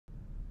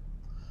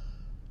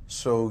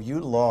So you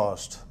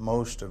lost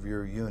most of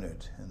your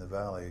unit in the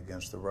valley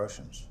against the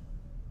Russians.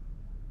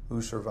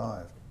 Who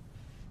survived?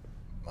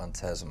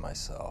 Montez and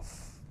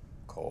myself,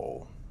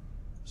 Cole,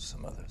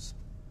 some others.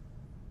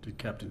 Did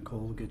Captain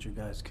Cole get your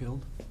guys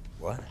killed?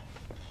 What?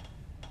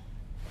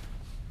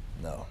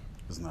 No.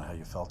 Isn't that how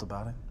you felt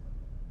about it?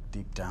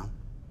 Deep down?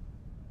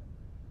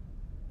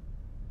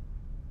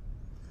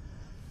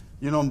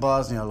 You know, in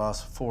Bosnia, I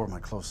lost 4 of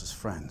my closest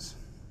friends.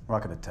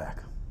 Rocket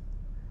attack.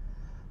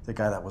 The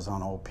guy that was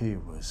on OP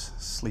was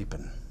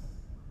sleeping.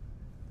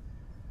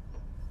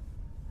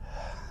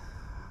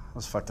 I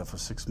was fucked up for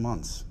 6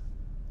 months.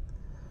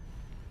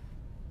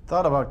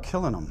 Thought about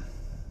killing him.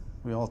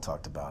 We all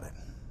talked about it.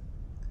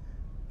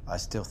 I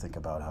still think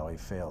about how he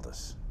failed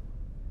us.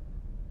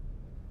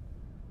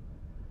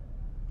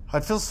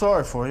 I'd feel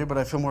sorry for you, but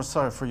I feel more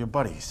sorry for your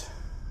buddies.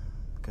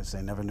 Because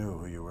they never knew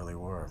who you really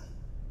were.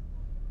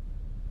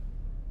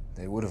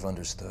 They would have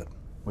understood.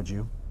 Would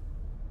you?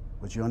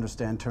 Would you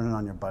understand turning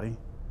on your buddy?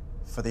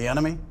 For the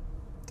enemy?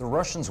 The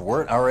Russians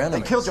weren't our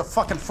enemies. They killed your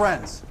fucking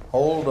friends!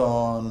 Hold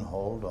on,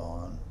 hold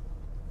on.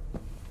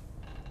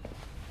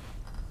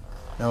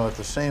 Now, at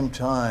the same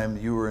time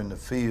you were in the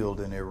field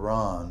in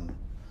Iran,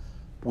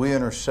 we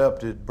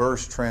intercepted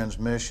burst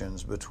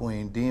transmissions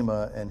between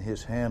Dima and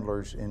his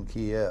handlers in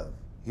Kiev.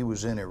 He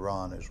was in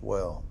Iran as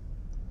well.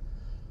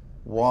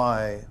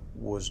 Why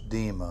was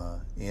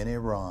Dima in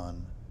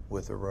Iran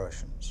with the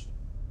Russians?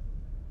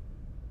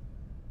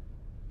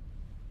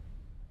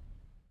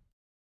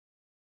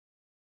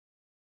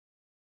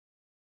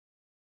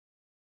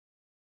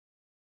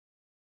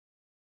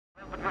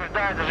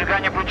 Подтверждает,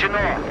 зажигание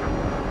включено.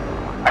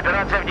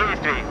 Операция в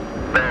действии.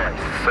 Давай,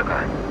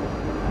 сука.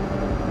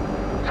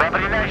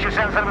 Определяющий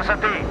сенсор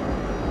высоты.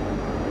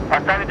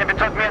 Поставить на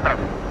 500 метров.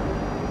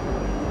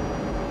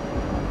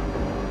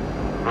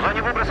 В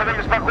зоне выброса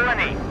ветер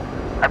спокойный.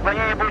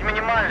 Отклонение будет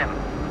минимальным.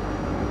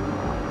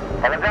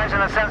 Полагайся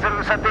на сенсор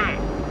высоты.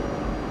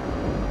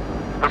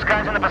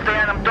 Спускайся на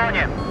постоянном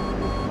тоне.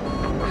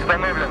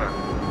 Установлено.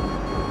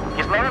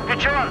 Кислород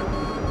включен.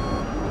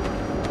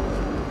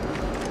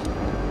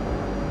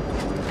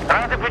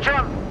 Красный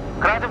включен.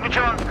 Красный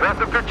включен.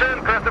 Красный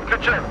включен. Красный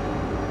включен.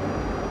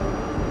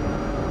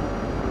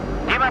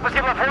 Дима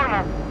опустил на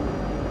форму.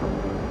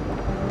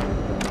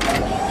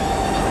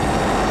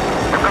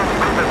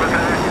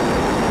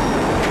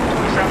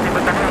 Десантный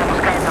батальон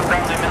опускается в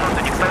данную минуту.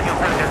 Никто не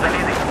уходит из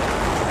долины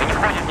и не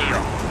входит в нее.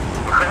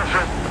 Хорошо.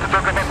 Это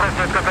только вопрос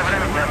несколько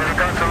времени.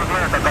 Американцы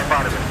узнают о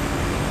Кафарове.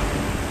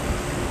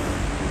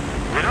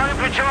 Зеленый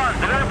включен.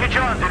 Зеленый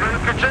включен. Зеленый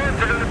включен.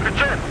 Зеленый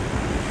включен.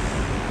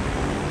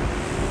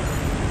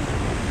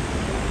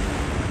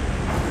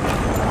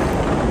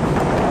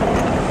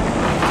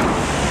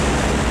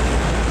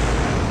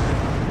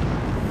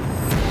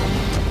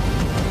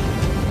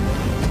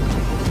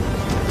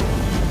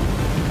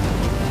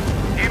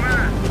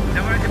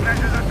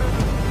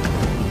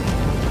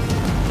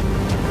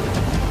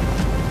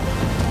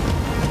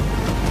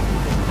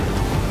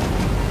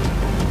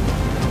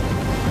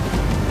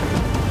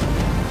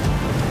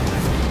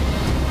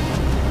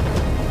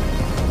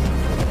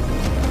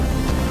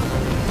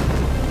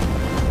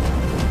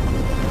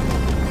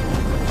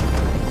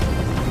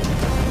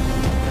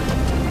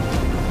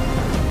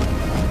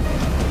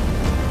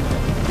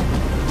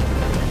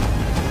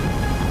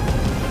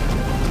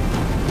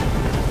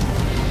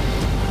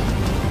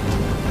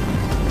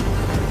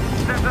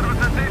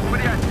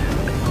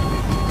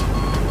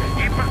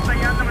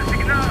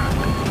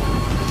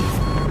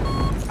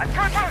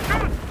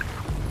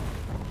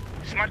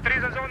 Смотри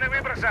за зоной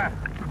выброса!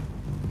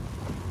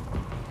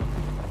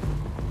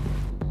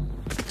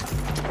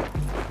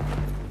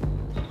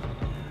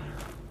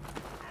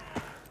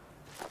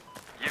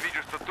 Я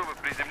вижу, что Тува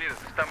приземлилась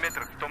в 100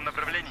 метрах в том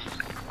направлении.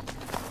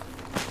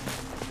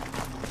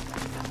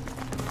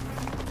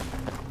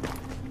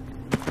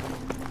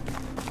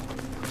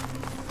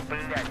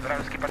 Блять,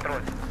 вражеский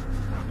патруль.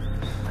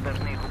 Мы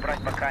должны их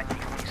убрать, пока они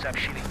никому не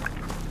сообщили.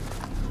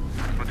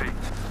 Смотри,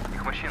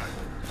 их машина.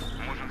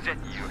 Мы можем взять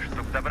ее,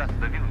 чтобы добраться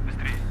до виллы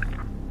быстрее.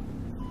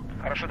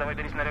 Хорошо, давай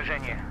бери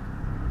снаряжение.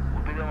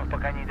 Уберем их,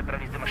 пока они не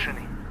добрались до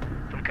машины.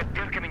 Только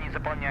дырками не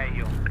заполняй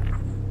ее.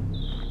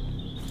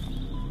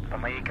 По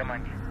моей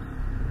команде.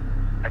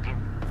 1,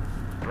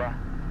 2,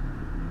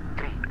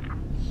 3.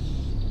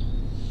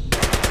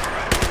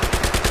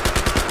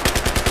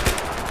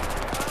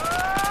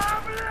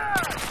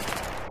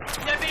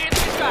 Не бери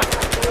движка!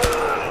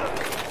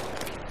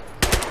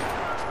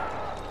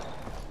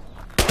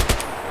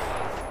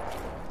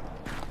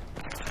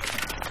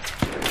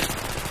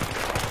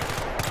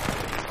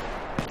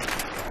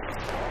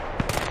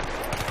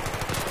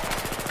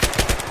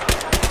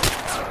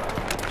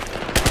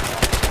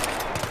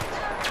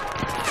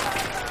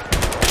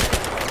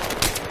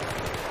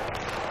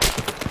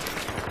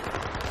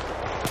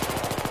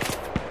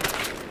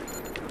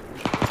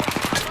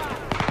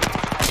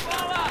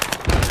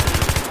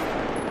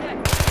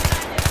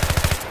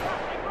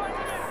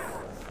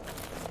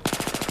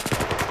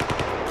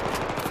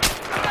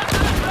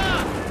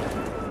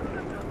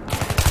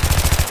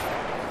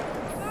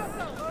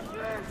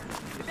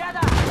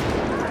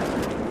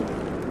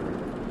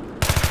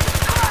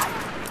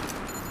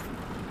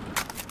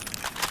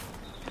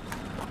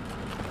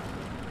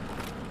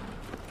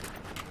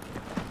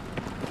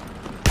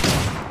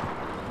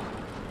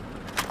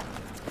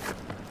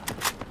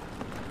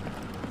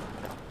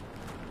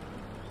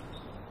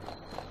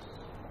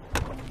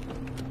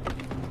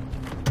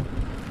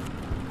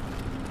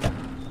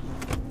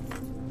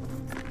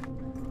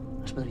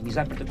 Смотри, не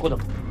заперто кодом.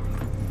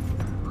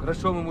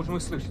 Хорошо, мы можем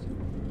их слышать.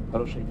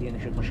 Хорошая идея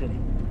насчет машины.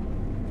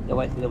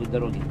 Давай следовать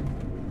дороге.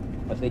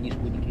 Последние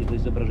спутники по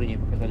изображению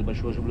показали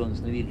большую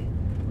оживленность на вилле.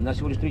 У нас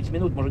всего лишь 30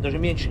 минут, может даже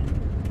меньше.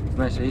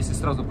 Знаешь, а если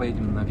сразу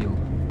поедем на виллу?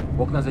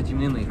 Окна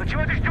затемнены. Ну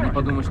чего ты ждешь? Они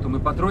подумают, что мы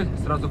патруль,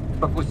 сразу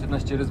пропустят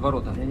нас через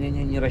ворота.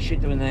 Не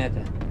рассчитывай на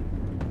это.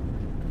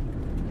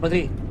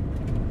 Смотри,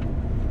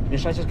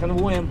 смешайся с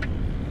конвоем.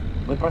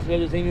 Мы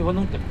проследуем за ними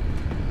внутрь.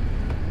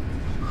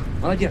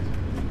 Молодец.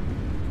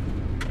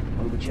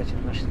 Может быть, счастье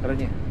на нашей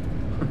стороне.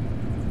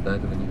 До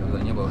этого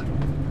никогда не было.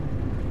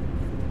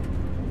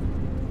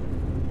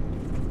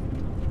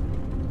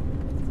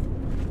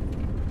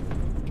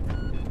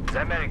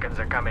 The Americans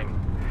are coming.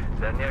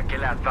 They're near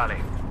Gilad Valley.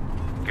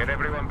 Get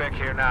everyone back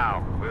here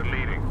now. We're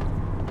leaving.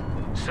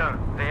 Sir,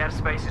 the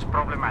airspace is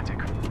problematic.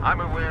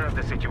 I'm aware of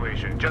the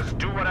situation. Just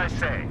do what I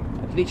say.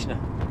 Отлично.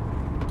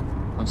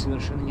 Он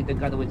совершенно не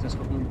догадывается,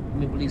 насколько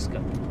мы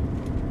близко.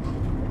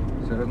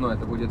 Все равно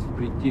это будет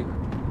впритык.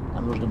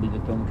 Нам нужно быть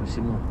готовым ко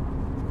всему.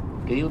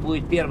 Кирилл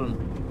будет первым.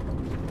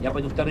 Я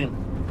пойду вторым.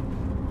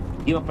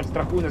 Дима,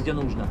 подстрахуй нас, где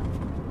нужно.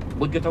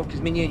 Будь готов к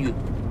изменению.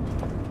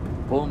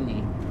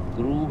 Помни,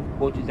 ГРУ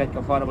хочет взять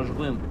Кафарова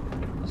живым.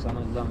 Но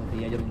самое главное, это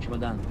ядерный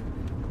чемодан.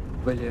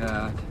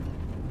 Блядь.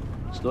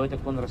 Стой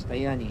так на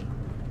расстоянии.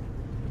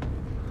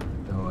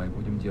 Давай,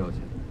 будем делать.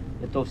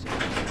 Готовься.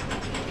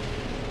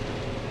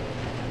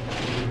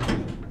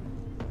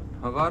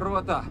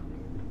 Ворота!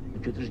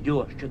 Ну что ты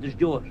ждешь? Что ты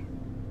ждешь?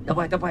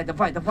 Давай,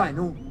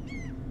 ну.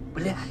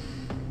 Блядь.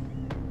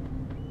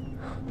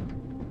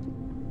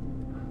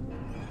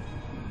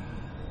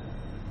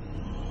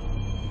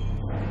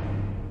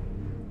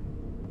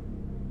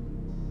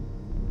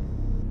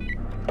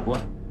 Вот,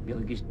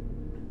 белый кисть.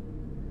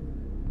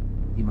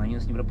 Дима, они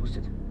нас не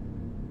пропустят.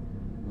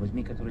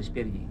 Возьми, который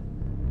спереди.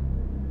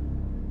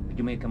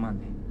 Жди моей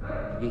команды.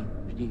 Жди.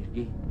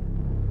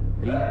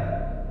 3,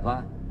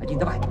 2, 1,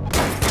 давай!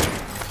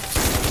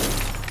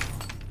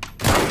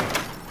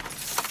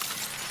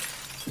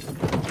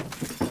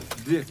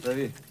 Дверь,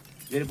 проверь.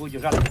 Дверь будет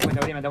держаться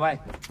какое-то время, давай.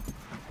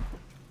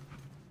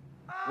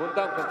 Вон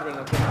там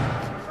контрольная точка.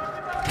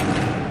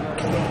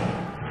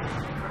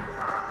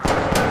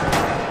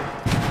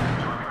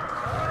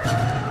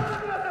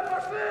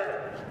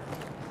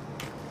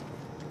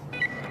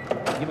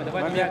 Дима,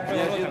 давай. Момент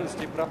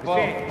неожиданности пропал.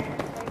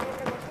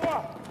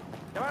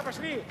 Давай,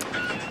 пошли!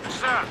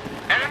 Sir,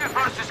 enemy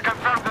forces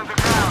confirmed on the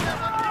ground.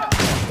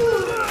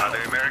 Are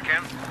they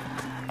American?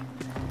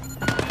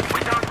 We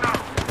don't know.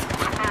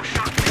 We'll know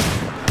shortly.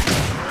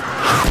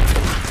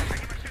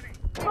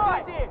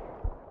 Стой!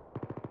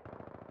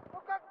 Ну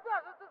когда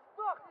же ты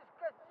сдохнешь,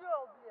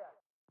 козел, блядь?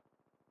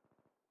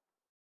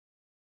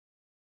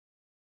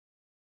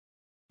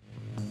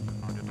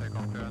 Roger,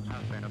 takeoff clearance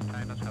has been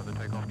obtained. Let's have the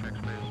takeoff checks,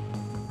 please.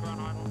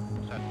 Ground idle.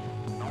 Set.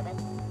 Normal.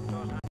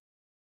 Doors.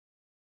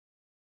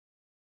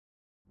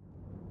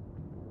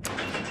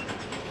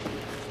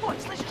 Стой,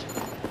 слышишь?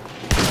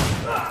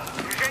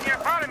 Движение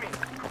парами!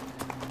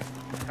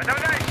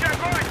 Подавляющий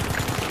огонь!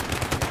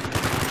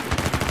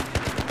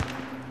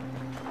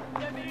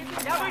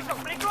 Я вышел,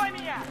 прикрой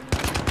меня!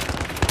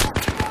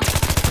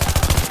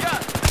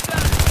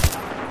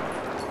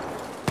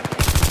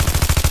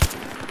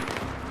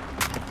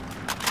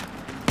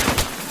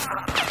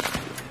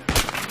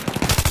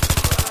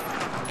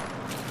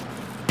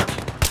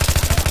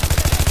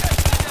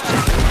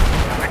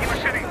 Они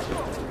машины!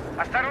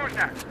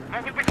 Осторожно!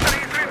 Могут быть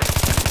вторые взрывы!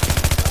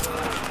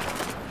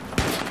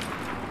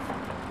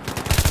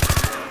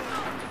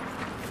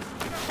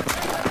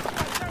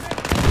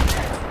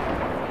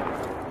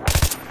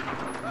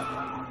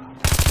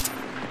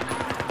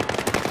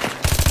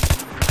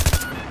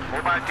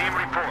 Mobile team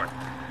report.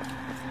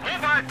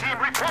 Mobile team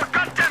report,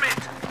 goddammit!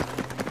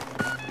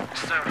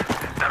 Sir,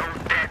 they're all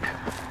dead.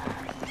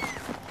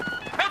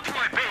 What do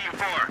I pay you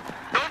for?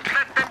 Don't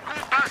let them go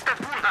past the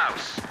full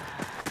house.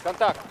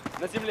 Контакт.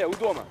 На земле, у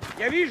дома.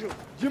 Я вижу!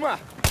 Дима!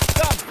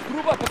 Там!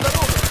 Труба по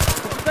дороге!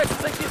 Попытайся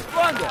зайти с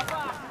фланга!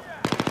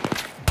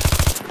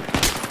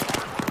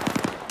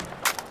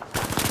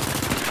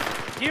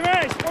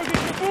 Дима, используй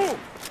трубу!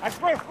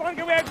 Открой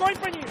фланговый огонь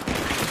по ним!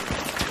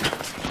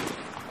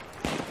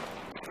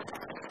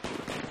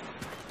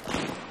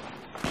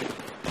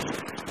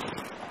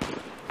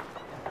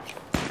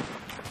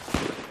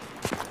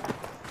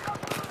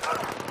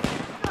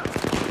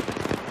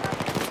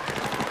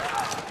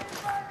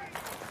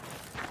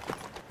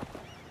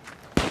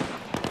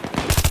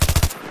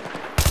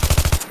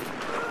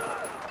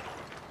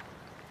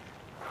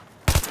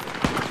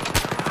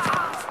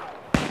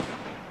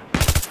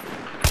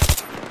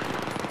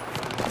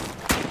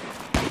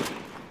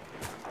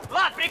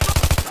 Влад, прикрой!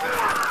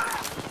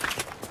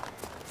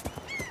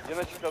 Я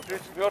насчитал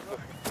 30 мертвых.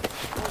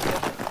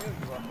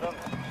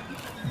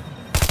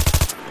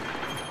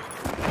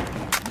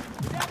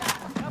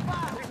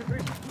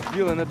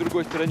 Вилла на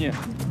другой стороне.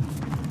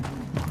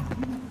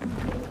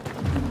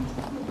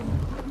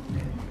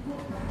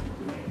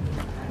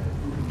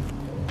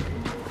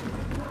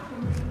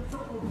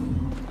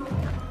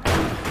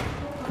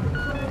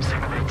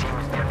 Secondary team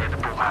is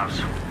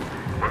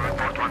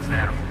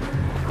downstairs.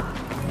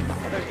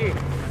 Подожди.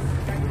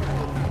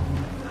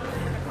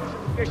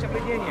 Успешное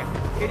наблюдение.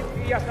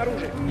 Я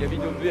снаружи. Я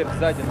видел дверь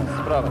сзади нас,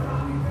 справа.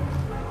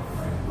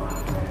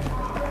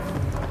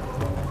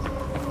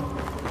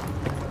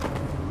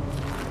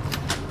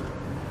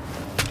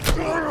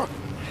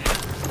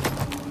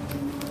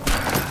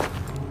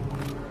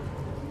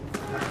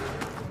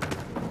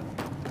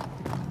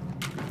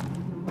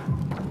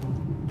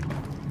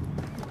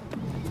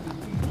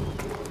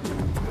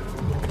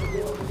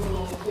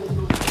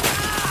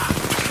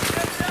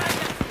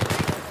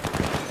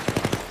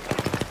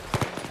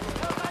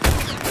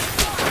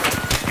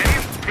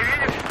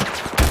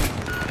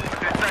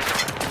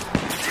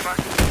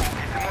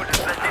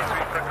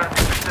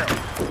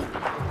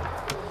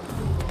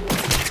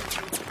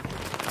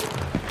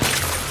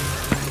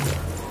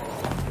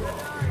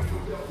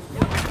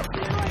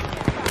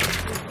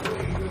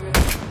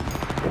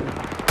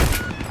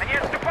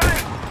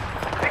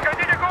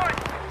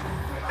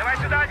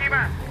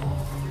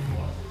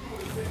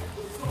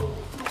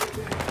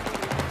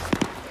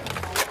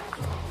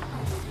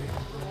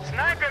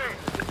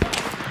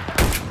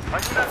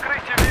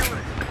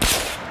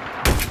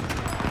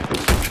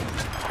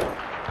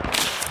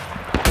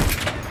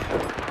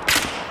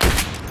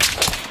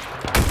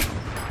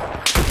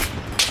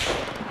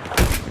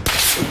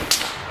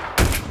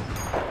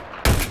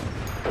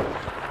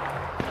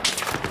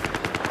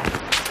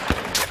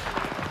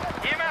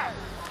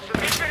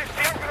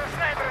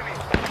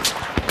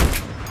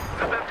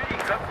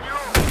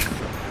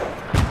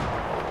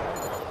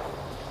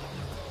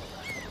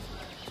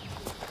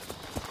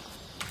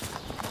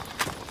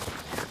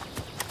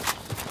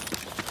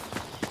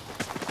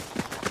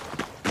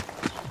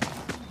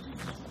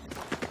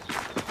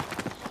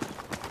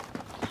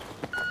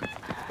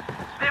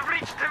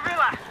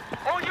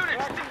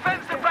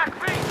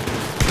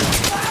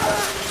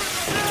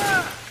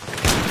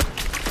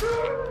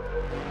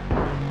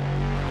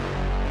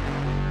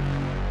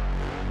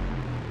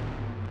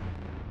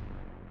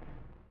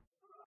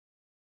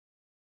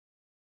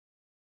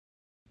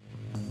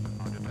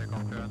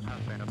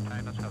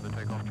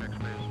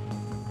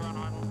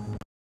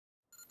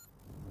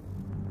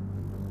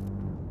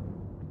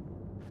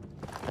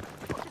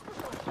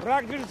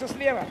 Враг движется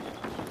слева.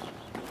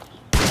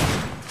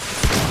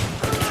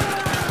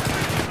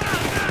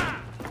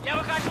 Я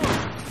выхожу.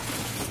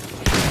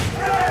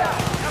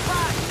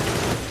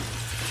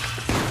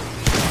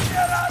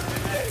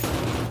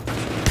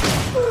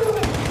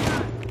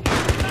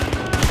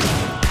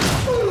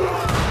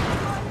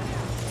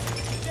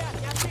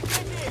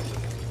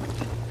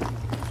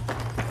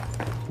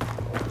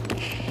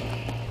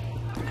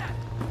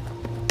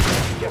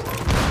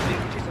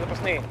 Чисто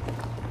запасные.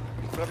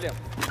 Без проблем.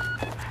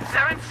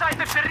 They're inside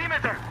the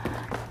perimeter.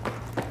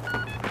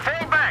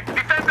 Fall back.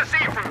 Defend the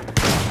seafood.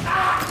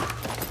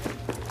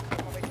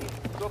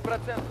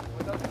 100%.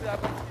 Мы должны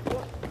обойти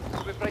его,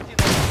 чтобы пройти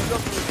на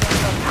определенную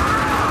дистанцию.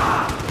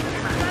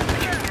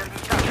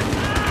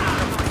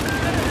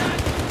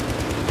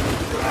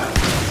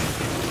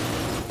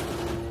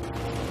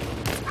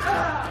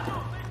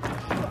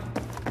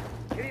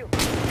 Кирилл,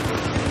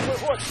 твой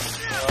ход.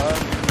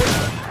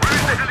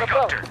 Where's the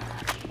helicopter?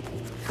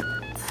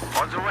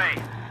 On the way.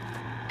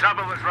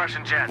 Trouble with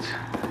Russian jets.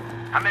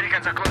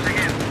 Americans are closing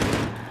in.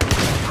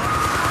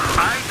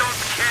 I don't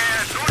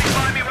care.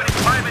 Notify me when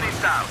it's 5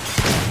 minutes out.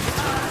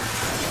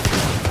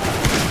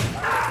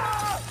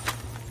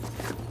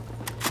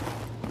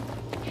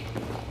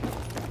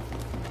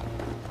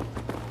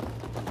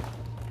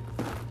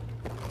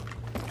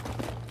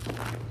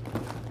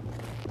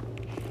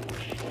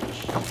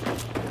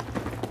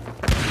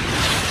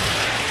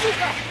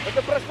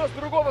 Это прошло с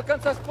другого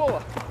конца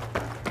ствола.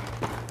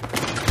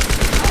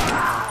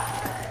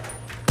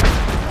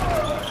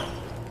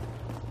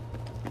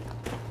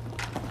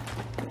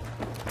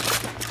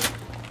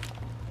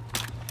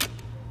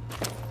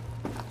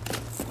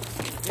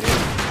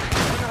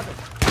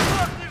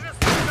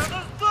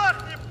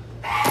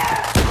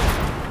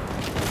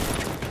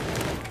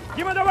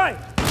 Дима, давай!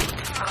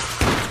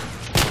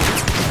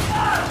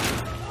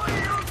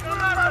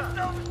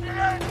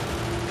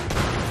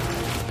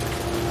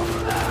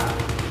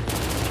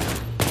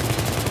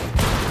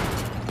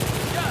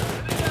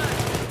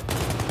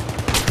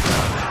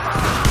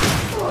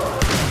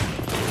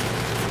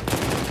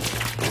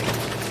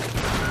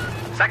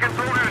 Second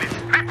floor units,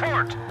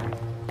 report!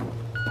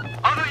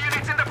 Other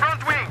units in the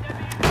front wing!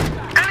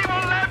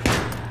 Anyone left?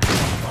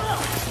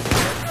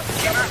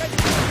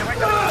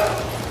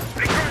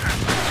 Recruiter!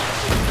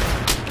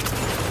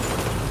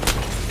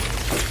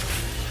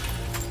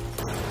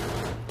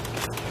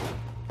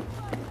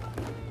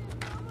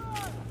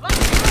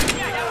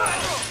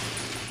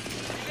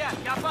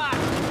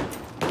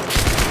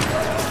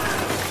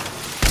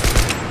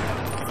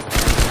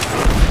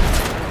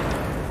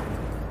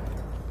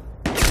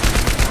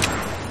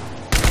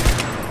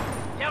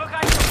 Я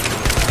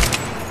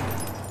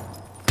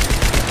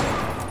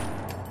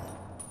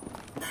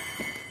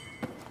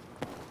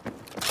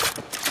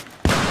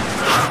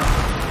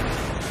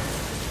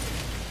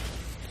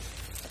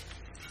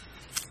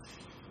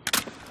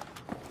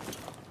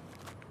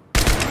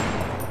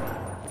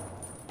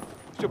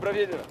Все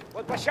проверено.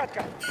 Вот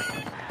площадка.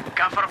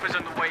 Kaffarov is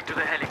on the way to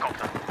the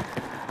helicopter.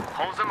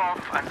 Hold them off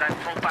and then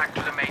fall back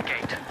to the main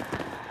gate.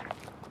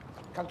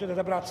 Как туда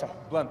добраться?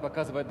 План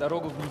показывает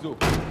дорогу внизу.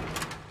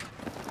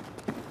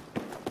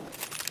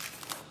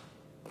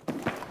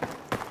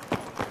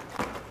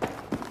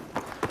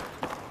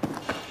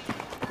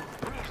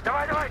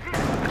 Давай, давай,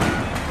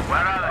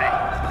 Where are they?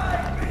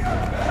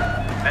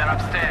 They're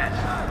upstairs.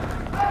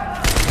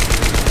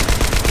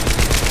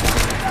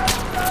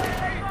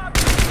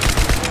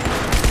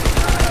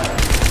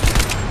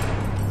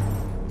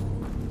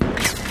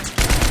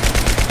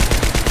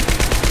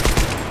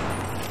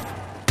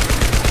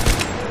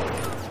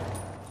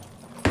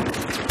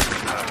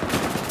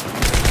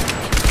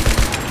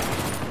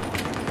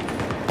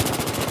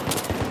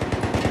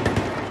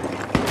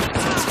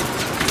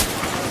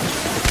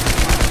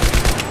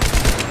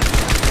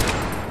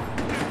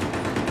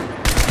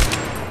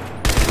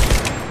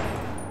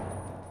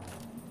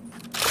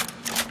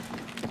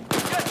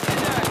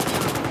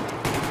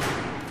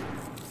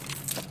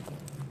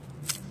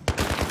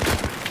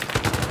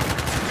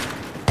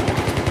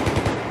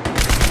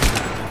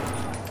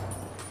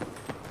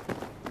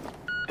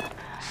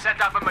 Set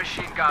up a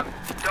machine gun.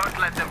 Don't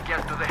let them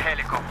get to the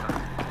helicopter.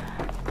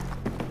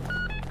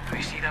 Do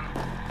you see them?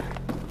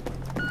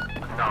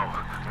 No,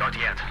 not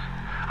yet.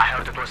 I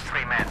heard it was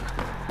 3 men.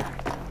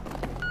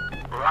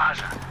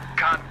 Raja,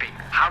 can't be.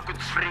 How could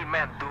 3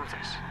 men do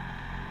this?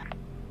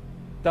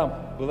 Там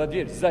была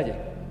дверь сзади.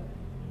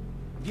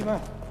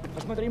 Дима,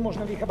 посмотри,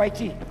 можно ли их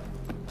обойти.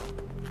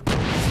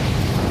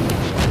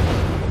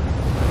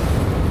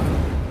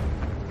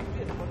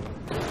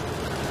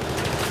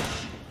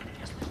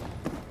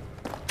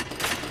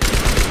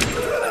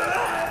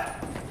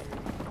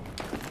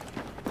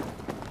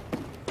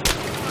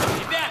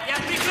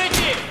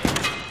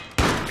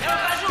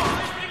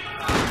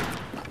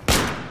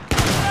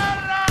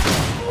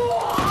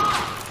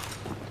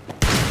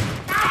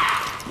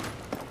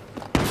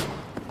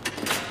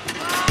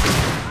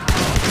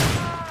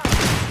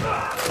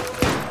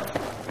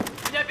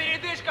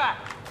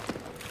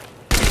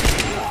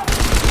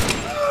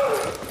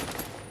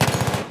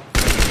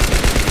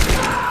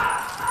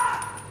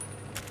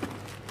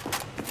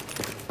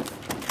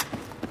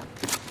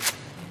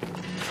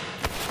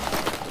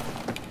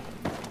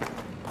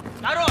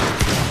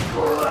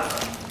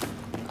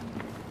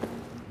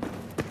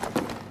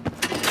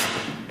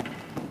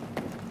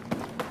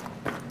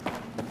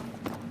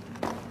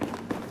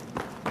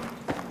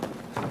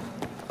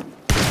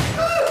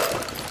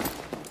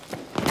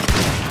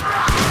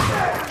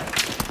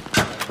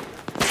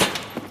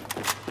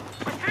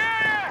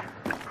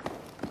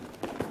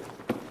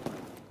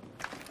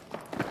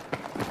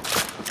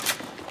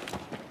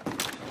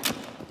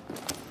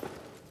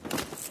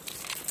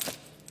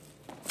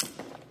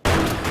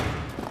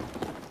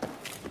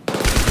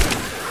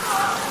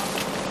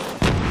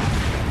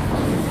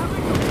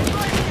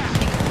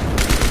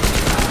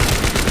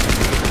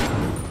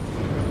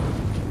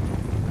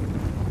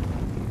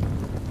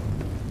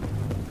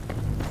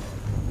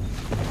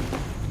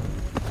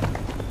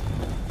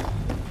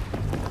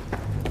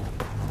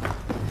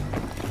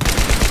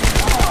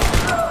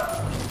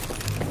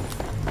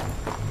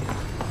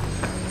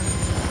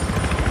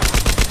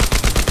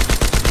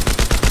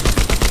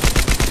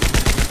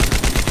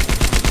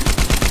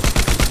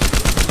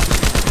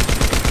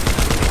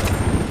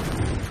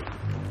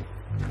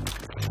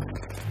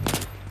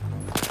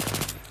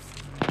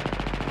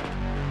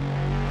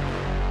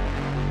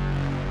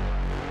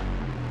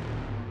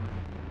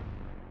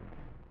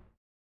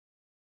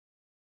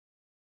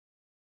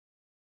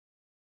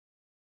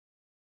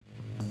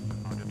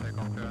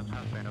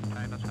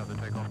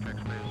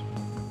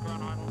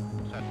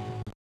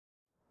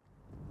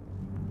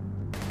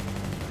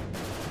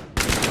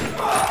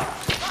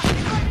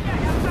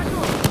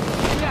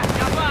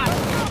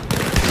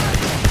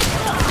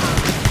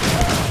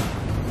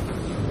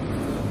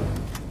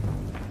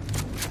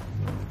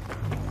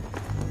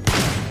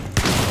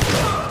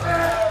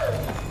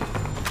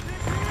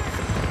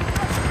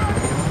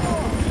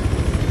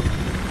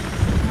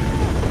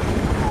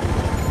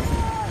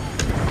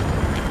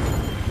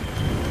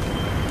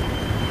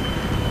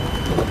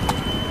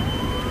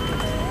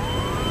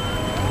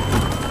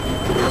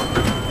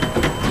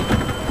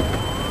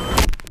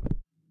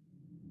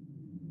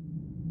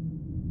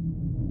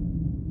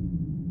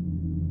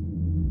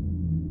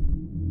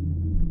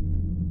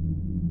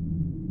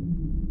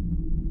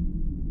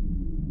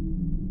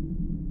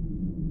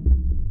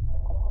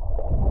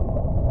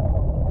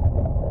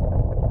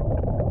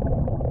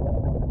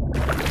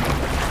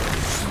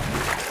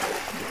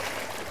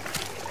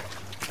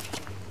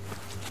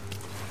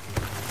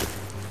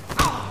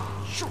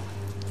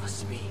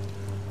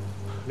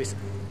 Listen,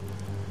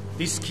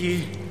 this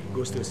key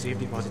goes to a safe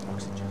deposit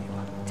box in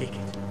Geneva. Take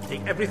it.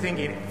 Take everything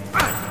in it.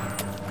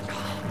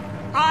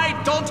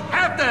 I don't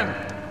have them!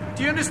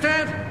 Do you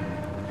understand?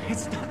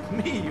 It's not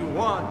me you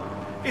want.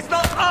 It's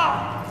not...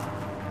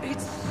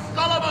 It's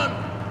Solomon!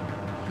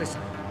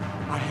 Listen,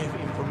 I have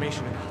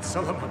information about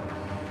Solomon.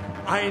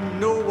 I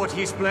know what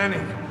he's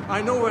planning.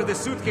 I know where the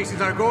suitcases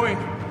are going.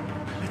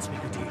 Let's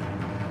make a deal.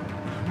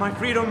 My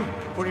freedom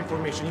for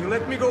information. You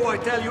let me go, I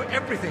tell you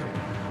everything.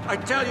 I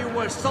tell you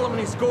where Solomon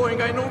is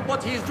going. I know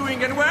what he's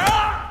doing and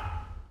where.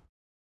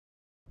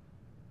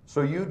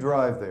 So you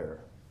drive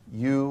there.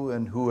 You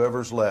and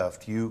whoever's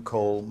left, you,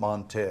 Cole,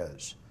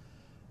 Montez.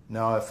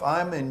 Now, if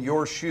I'm in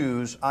your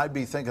shoes, I'd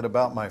be thinking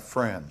about my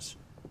friends.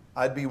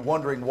 I'd be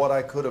wondering what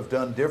I could have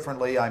done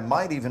differently. I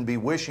might even be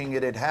wishing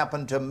it had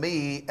happened to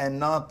me and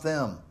not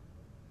them.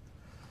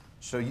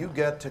 So you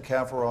get to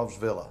Kaffarov's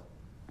villa,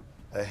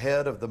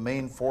 ahead of the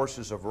main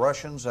forces of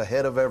Russians,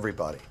 ahead of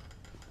everybody.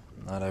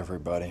 Not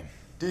everybody.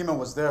 Dima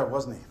was there,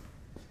 wasn't he?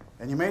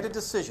 And you made a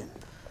decision.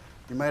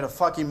 You made a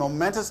fucking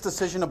momentous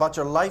decision about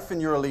your life and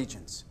your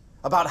allegiance.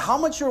 About how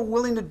much you're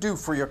willing to do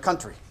for your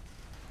country.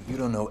 You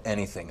don't know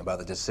anything about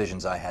the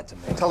decisions I had to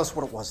make. Tell us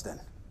what it was then.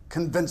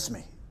 Convince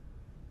me.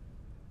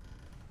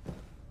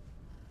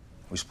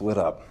 We split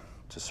up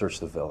to search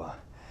the villa.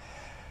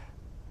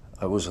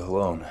 I was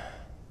alone.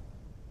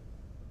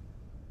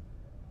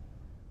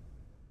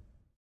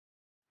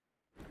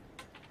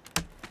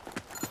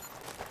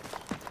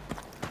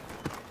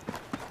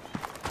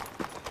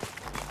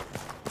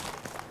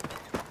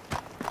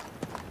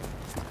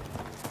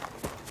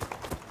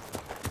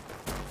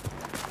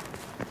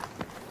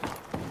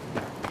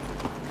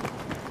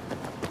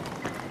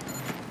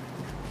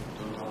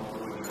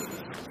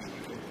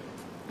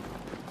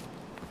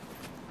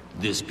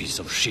 This piece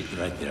of shit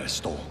right there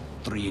stole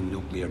 3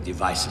 nuclear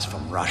devices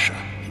from Russia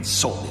and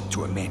sold it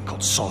to a man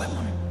called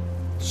Solomon.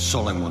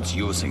 Solomon's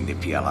using the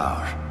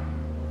PLR.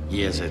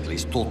 He has at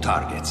least 2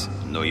 targets,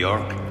 New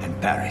York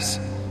and Paris.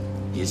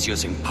 He's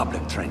using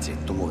public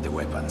transit to move the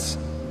weapons.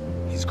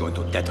 He's going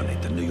to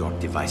detonate the New York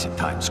device at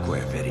Times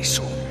Square very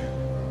soon.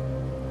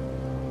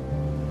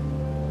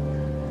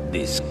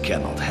 This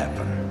cannot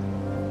happen.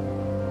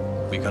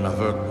 We're gonna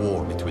avert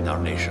war between our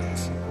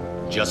nations.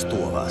 Just 2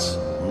 of us.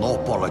 No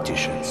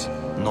politicians.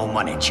 No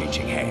money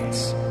changing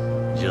hands.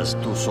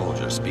 Just 2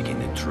 soldiers speaking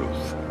the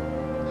truth.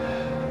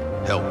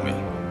 Help me.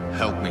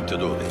 Help me to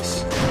do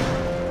this.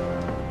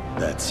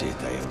 That's it.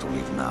 I have to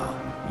leave now.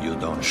 You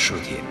don't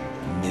shoot him.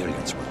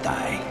 Millions will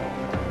die.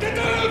 Get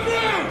down on the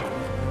ground!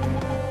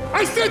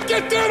 I said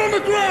get down on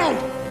the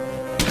ground!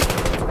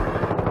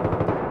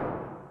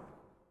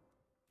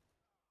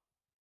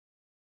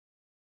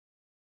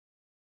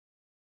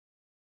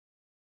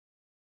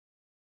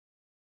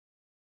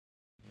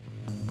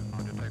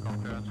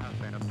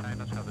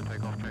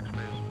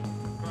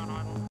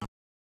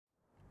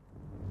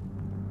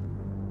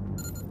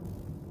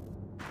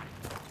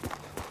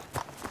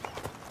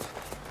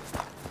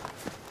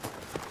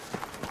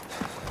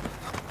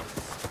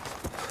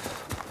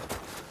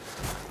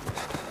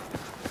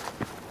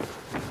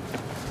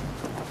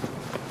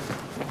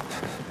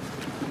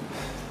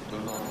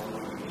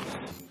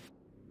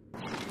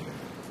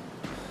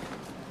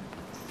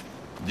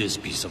 This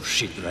piece of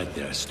shit right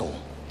there stole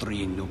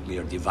 3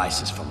 nuclear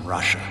devices from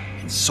Russia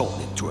and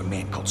sold it to a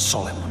man called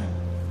Solomon.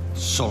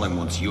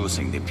 Solomon's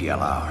using the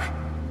PLR.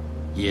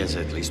 He has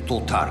at least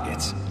 2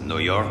 targets, New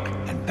York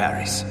and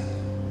Paris.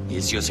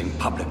 He's using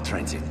public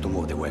transit to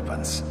move the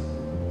weapons.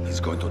 He's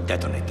going to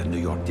detonate the New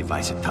York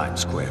device at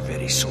Times Square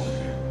very soon.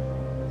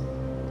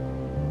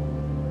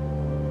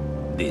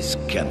 This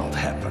cannot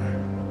happen.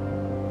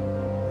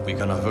 We're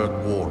gonna avert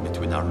war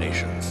between our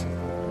nations.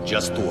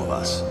 Just 2 of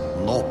us.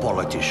 No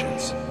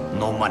politicians.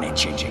 No money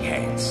changing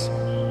hands.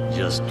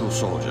 Just 2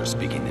 soldiers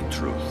speaking the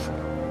truth.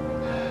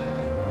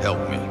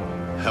 Help me.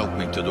 Help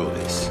me to do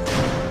this.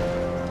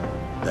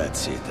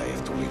 That's it. I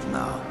have to leave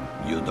now.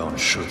 You don't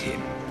shoot him.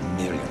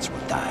 Millions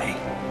will die.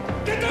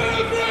 Get down on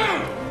the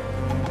ground!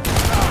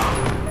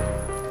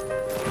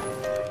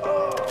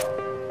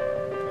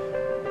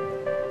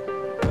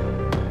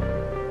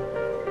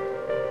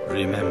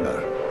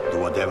 Remember, do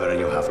whatever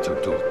you have to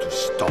do to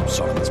stop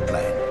Solomon's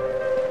plan.